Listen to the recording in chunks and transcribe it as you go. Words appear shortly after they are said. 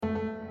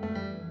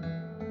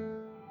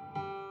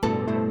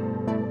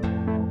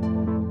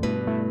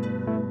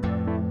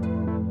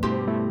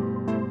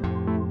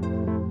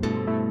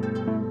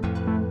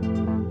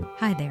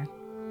Hi there.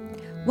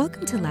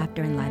 Welcome to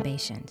Laughter and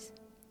Libations.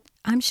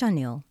 I'm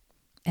Chanel,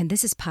 and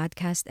this is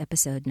podcast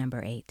episode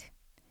number 8.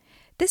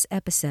 This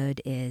episode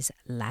is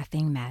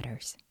Laughing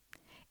Matters.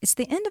 It's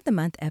the end of the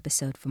month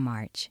episode for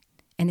March,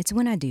 and it's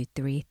when I do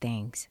 3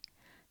 things: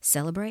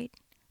 celebrate,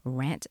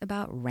 rant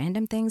about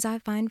random things I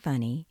find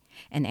funny,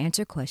 and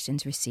answer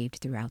questions received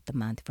throughout the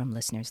month from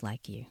listeners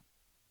like you.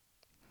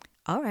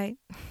 All right,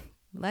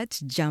 let's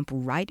jump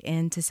right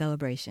into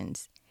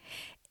celebrations.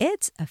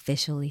 It's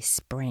officially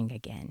spring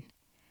again.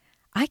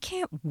 I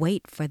can't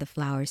wait for the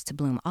flowers to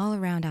bloom all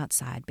around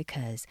outside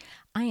because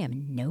I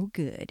am no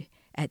good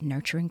at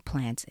nurturing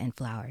plants and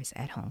flowers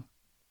at home.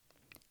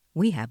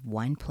 We have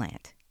one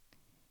plant.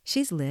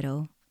 She's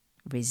little,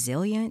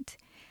 resilient,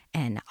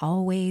 and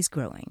always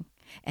growing.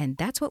 And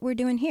that's what we're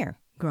doing here,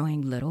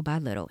 growing little by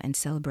little, and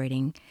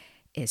celebrating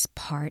is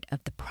part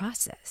of the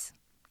process.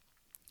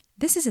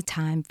 This is a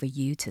time for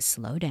you to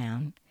slow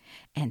down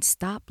and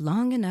stop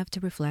long enough to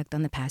reflect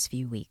on the past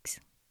few weeks.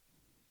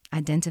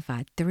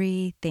 Identify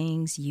 3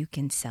 things you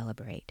can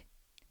celebrate.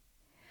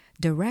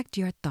 Direct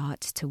your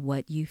thoughts to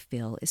what you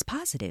feel is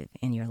positive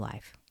in your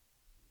life.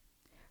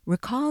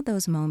 Recall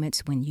those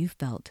moments when you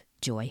felt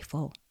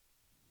joyful,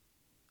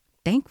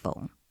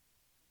 thankful,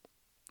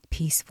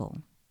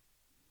 peaceful.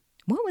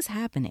 What was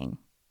happening?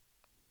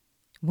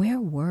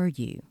 Where were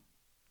you?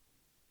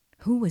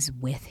 Who was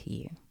with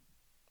you?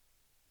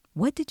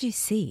 What did you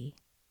see?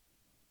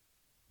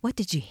 What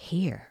did you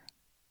hear?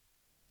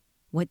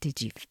 What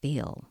did you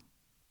feel?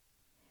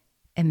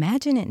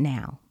 Imagine it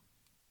now.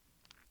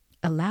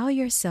 Allow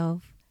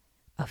yourself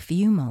a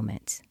few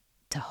moments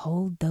to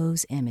hold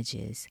those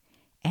images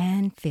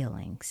and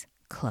feelings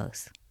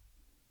close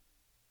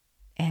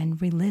and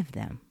relive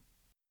them.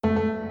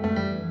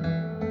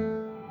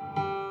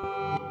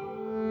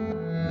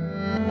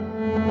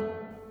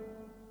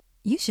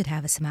 You should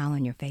have a smile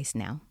on your face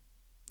now.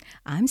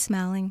 I'm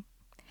smiling,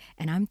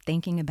 and I'm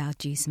thinking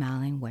about you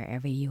smiling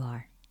wherever you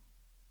are.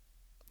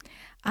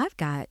 I've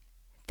got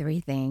 3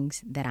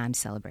 things that I'm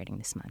celebrating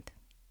this month.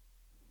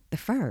 The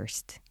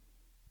first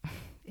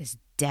is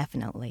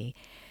definitely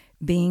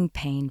being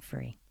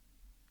pain-free.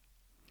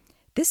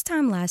 This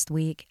time last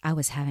week, I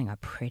was having a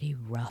pretty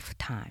rough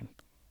time.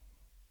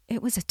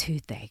 It was a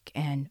toothache,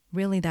 and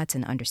really that's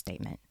an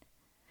understatement.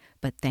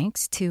 But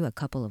thanks to a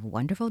couple of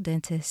wonderful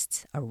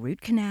dentists, a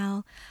root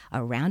canal,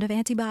 a round of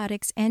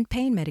antibiotics, and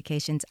pain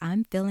medications,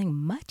 I'm feeling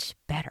much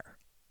better.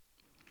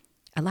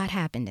 A lot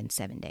happened in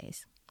 7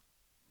 days.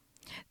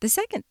 The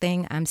second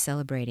thing I'm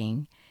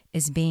celebrating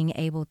is being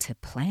able to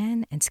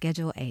plan and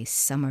schedule a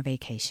summer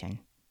vacation.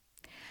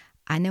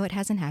 I know it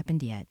hasn't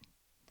happened yet,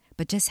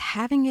 but just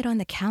having it on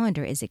the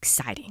calendar is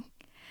exciting.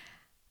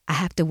 I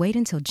have to wait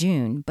until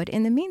June, but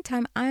in the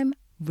meantime, I'm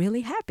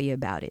really happy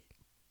about it.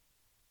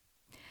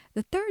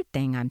 The third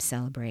thing I'm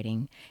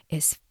celebrating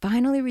is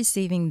finally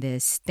receiving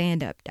this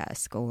stand-up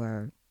desk,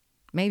 or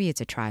maybe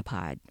it's a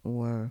tripod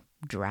or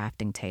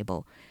drafting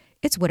table.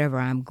 It's whatever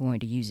I'm going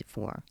to use it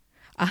for.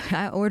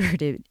 I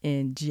ordered it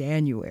in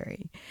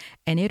January,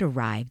 and it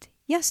arrived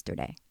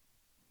yesterday.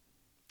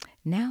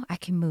 Now I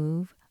can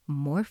move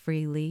more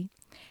freely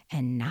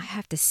and not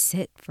have to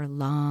sit for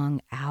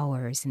long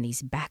hours in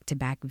these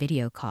back-to-back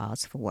video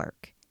calls for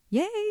work.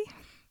 Yay!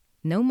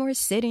 No more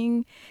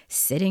sitting.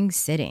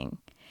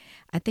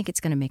 I think it's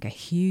going to make a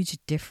huge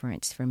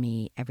difference for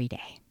me every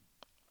day.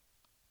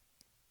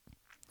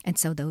 And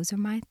so those are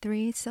my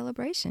 3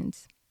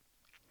 celebrations.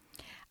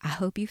 I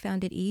hope you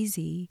found it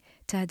easy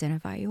to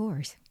identify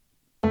yours.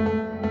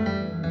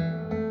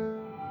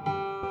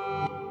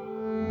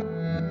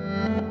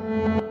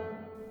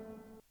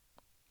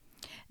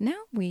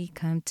 Now we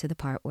come to the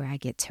part where I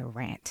get to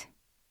rant.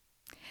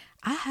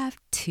 I have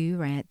 2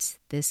 rants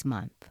this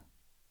month.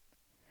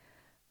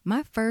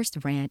 My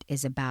first rant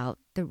is about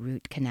the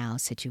root canal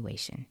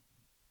situation.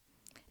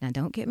 Now,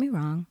 don't get me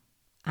wrong.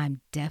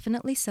 I'm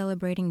definitely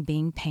celebrating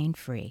being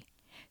pain-free,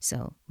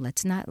 so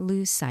let's not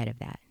lose sight of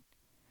that.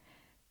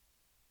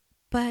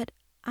 But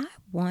I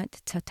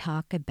want to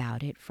talk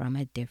about it from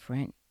a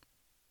different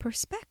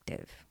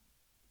perspective,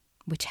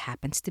 which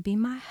happens to be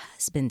my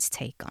husband's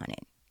take on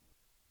it.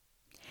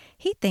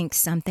 He thinks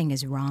something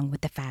is wrong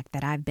with the fact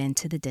that I've been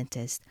to the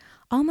dentist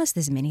almost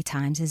as many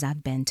times as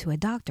I've been to a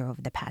doctor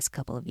over the past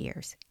couple of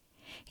years.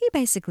 He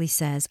basically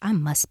says I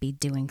must be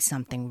doing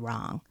something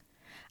wrong.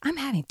 I'm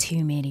having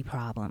too many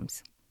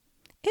problems.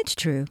 It's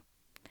true.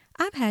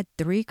 I've had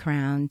 3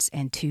 crowns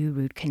and 2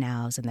 root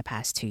canals in the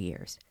past 2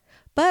 years.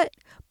 But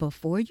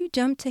before you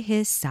jump to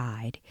his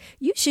side,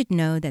 you should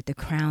know that the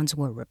crowns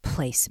were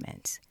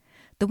replacements.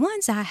 The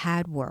ones I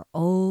had were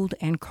old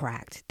and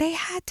cracked. They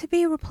had to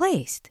be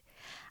replaced.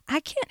 I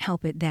can't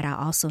help it that I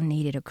also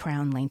needed a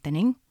crown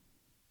lengthening.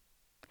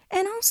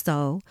 And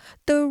also,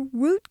 the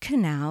root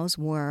canals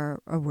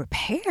were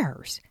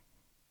repairs.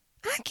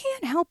 I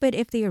can't help it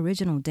if the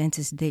original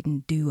dentist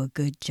didn't do a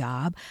good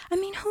job. I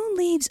mean, who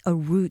leaves a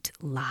root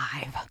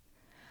live?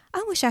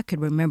 I wish I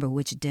could remember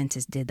which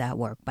dentist did that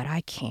work, but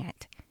I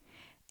can't.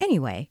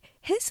 Anyway,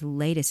 his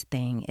latest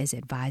thing is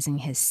advising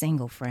his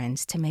single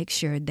friends to make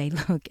sure they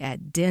look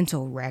at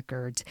dental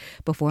records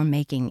before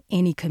making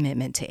any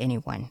commitment to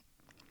anyone.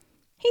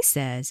 He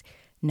says,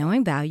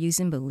 knowing values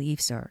and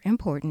beliefs are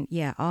important.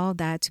 Yeah, all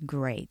that's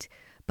great.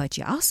 But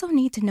you also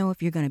need to know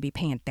if you're going to be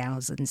paying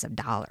thousands of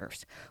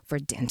dollars for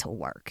dental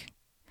work.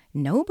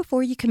 Know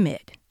before you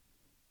commit.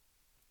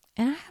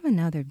 And I have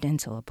another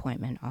dental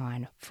appointment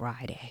on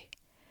Friday,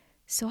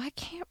 so I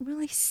can't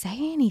really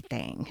say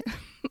anything.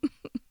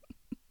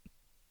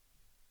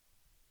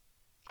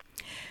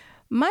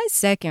 My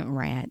second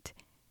rant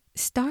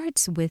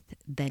starts with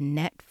the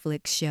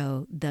Netflix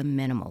show The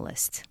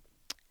Minimalist.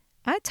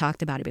 I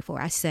talked about it before.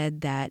 I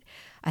said that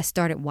I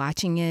started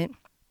watching it.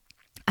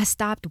 I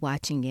stopped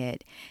watching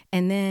it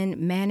and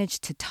then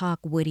managed to talk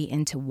Woody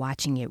into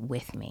watching it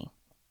with me.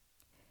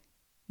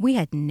 We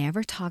had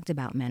never talked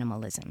about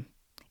minimalism.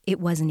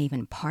 It wasn't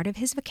even part of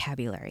his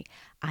vocabulary.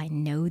 I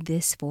know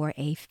this for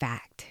a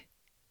fact.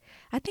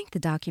 I think the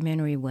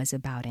documentary was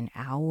about an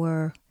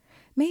hour,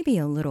 maybe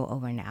a little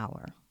over an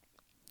hour.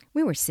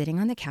 We were sitting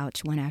on the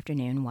couch one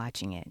afternoon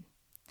watching it.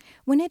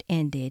 When it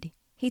ended,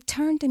 he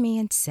turned to me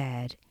and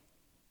said,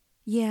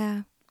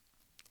 "Yeah,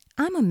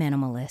 I'm a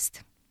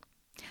minimalist.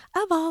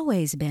 I've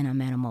always been a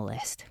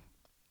minimalist.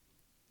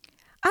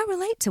 I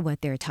relate to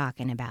what they're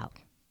talking about."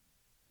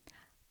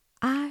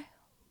 I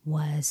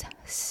was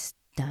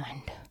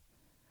stunned.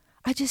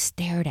 I just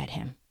stared at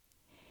him.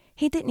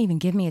 He didn't even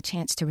give me a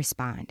chance to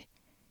respond.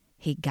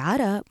 He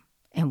got up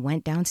and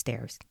went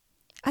downstairs.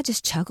 I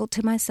just chuckled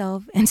to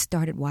myself and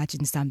started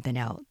watching something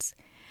else.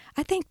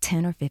 I think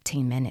 10 or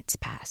 15 minutes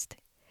passed.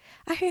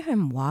 I hear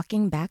him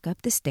walking back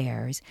up the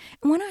stairs,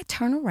 and when I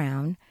turn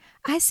around,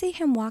 I see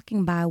him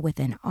walking by with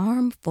an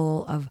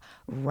armful of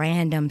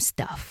random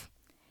stuff.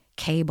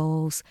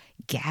 Cables,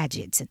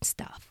 gadgets, and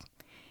stuff.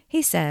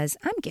 He says,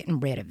 "I'm getting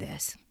rid of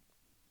this."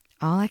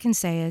 All I can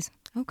say is,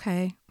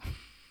 okay.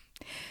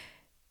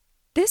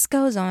 This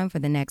goes on for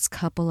the next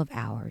couple of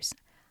hours.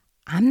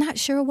 I'm not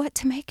sure what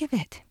to make of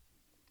it.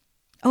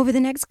 Over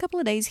the next couple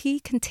of days, he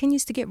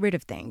continues to get rid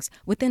of things.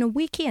 Within a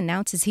week, he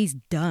announces he's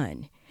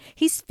done.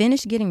 He's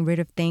finished getting rid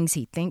of things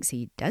he thinks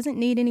he doesn't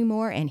need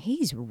anymore, and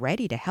he's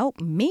ready to help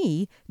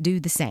me do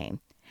the same.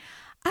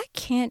 I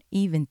can't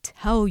even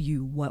tell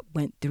you what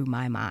went through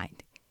my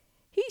mind.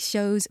 He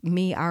shows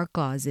me our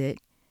closet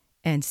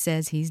and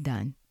says he's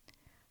done.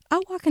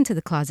 I walk into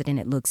the closet and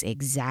it looks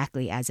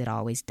exactly as it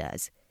always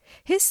does.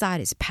 His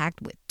side is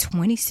packed with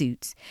 20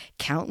 suits,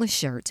 countless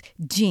shirts,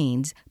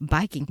 jeans,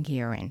 biking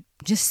gear, and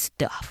just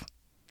stuff.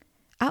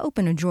 I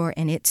open a drawer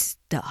and it's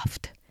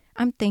stuffed.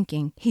 I'm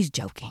thinking he's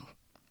joking.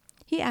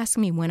 He asks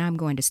me when I'm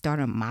going to start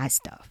on my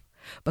stuff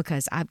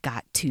because I've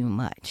got too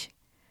much.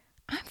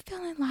 I'm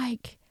feeling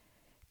like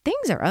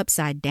things are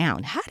upside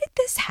down. How did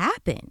this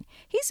happen?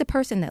 He's a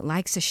person that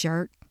likes a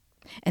shirt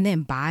and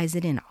then buys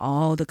it in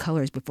all the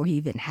colors before he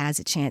even has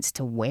a chance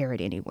to wear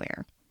it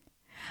anywhere.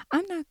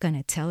 I'm not going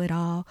to tell it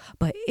all,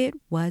 but it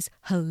was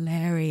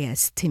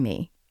hilarious to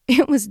me.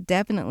 It was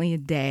definitely a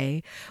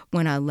day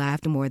when I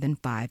laughed more than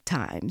 5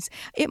 times.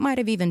 It might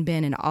have even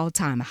been an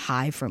all-time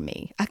high for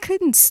me. I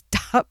couldn't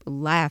stop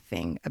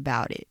laughing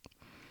about it.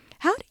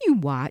 How do you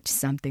watch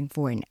something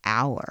for an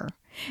hour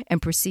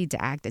and proceed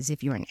to act as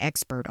if you're an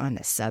expert on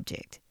the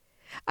subject?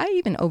 I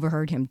even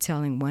overheard him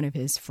telling one of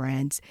his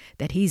friends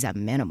that he's a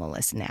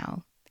minimalist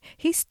now.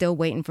 He's still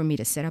waiting for me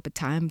to set up a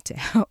time to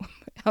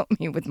help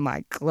me with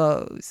my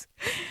clothes.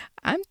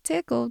 I'm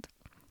tickled.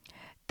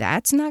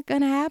 That's not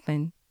going to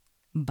happen.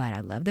 But I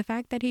love the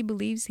fact that he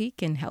believes he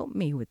can help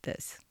me with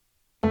this.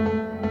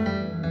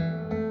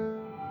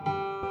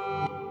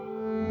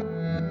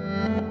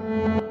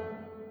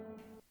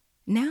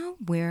 Now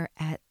we're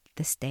at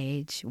the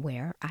stage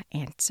where I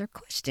answer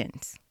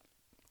questions.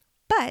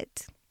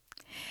 But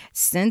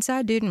since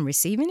I didn't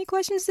receive any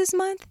questions this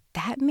month,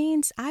 that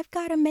means I've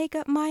got to make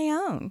up my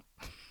own.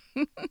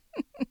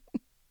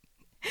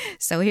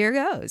 So here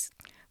goes.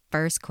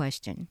 First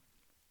question.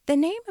 The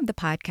name of the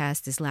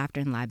podcast is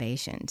Laughter and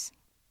Libations.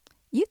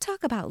 You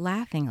talk about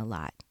laughing a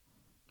lot,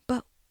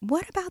 but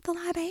what about the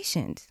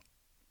libations?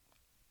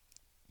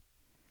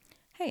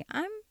 Hey,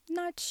 I'm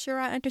not sure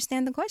I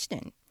understand the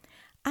question.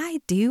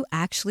 I do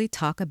actually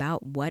talk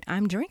about what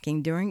I'm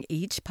drinking during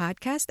each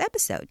podcast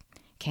episode.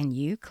 Can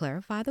you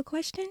clarify the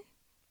question?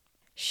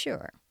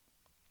 Sure.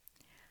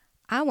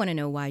 I want to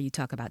know why you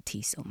talk about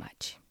tea so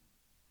much.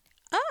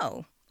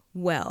 Oh,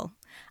 well,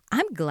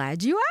 I'm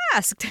glad you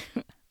asked.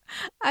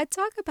 I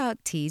talk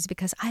about teas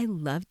because I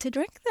love to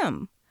drink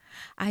them.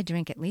 I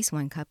drink at least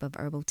 1 cup of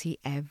herbal tea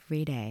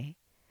every day.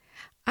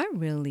 I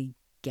really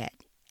get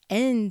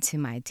into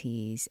my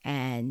teas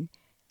and,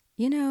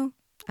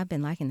 I've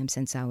been liking them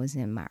since I was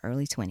in my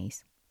early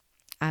 20s.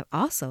 I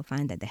also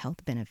find that the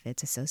health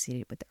benefits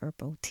associated with the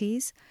herbal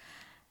teas,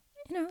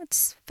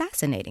 it's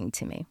fascinating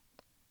to me.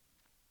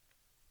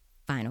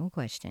 Final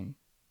question.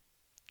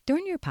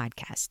 During your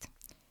podcast,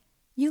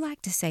 you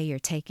like to say you're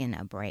taking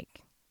a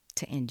break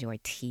to enjoy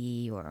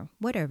tea or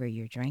whatever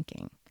you're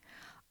drinking.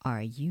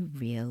 Are you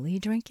really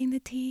drinking the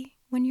tea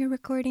when you're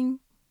recording?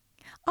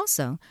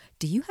 Also,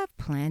 do you have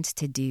plans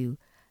to do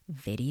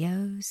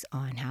videos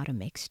on how to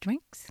mix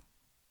drinks?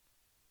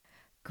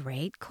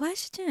 Great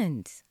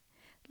questions.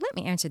 Let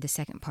me answer the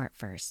second part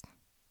first.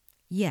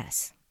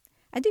 Yes,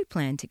 I do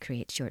plan to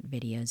create short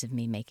videos of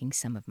me making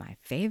some of my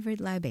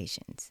favorite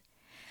libations.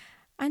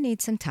 I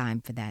need some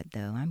time for that,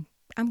 though.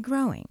 I'm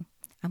growing.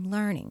 I'm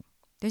learning.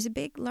 There's a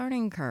big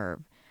learning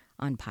curve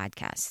on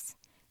podcasts.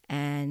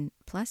 And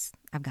plus,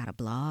 I've got a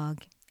blog,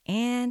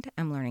 and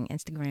I'm learning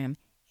Instagram,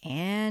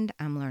 and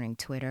I'm learning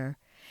Twitter.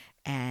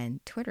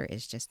 And Twitter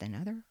is just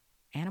another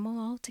animal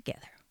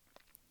altogether.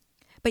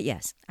 But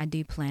yes, I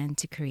do plan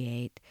to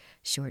create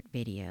short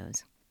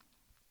videos.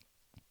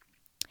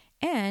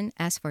 And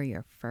as for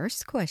your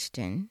first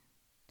question,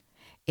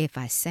 if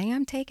I say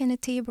I'm taking a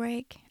tea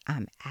break,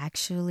 I'm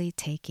actually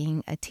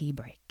taking a tea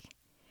break.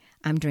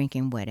 I'm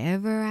drinking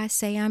whatever I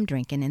say I'm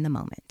drinking in the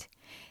moment.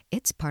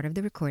 It's part of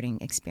the recording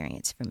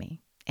experience for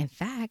me. In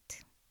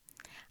fact,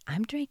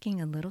 I'm drinking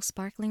a little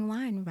sparkling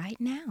wine right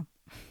now.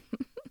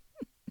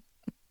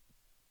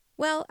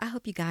 Well, I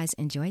hope you guys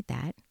enjoyed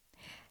that.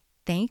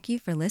 Thank you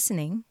for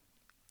listening.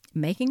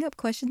 Making up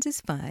questions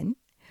is fun,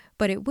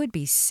 but it would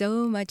be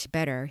so much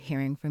better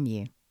hearing from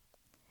you.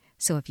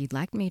 So if you'd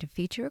like me to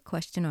feature a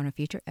question on a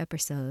future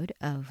episode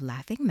of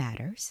Laughing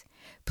Matters,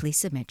 please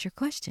submit your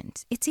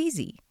questions. It's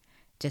easy.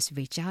 Just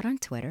reach out on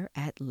Twitter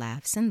at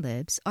Laughs and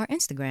Libs or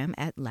Instagram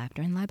at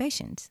Laughter and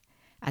Libations.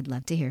 I'd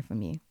love to hear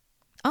from you.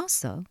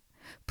 Also,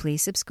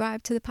 please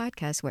subscribe to the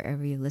podcast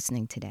wherever you're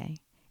listening today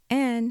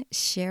and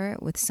share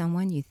it with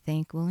someone you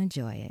think will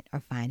enjoy it or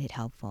find it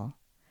helpful.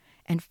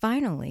 And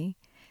finally,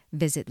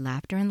 visit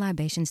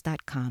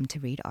laughterandlibations.com to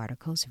read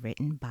articles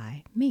written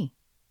by me.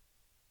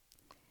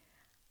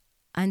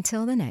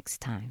 Until the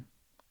next time,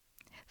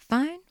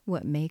 find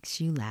what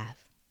makes you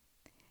laugh,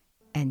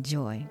 and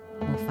joy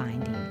will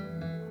find you.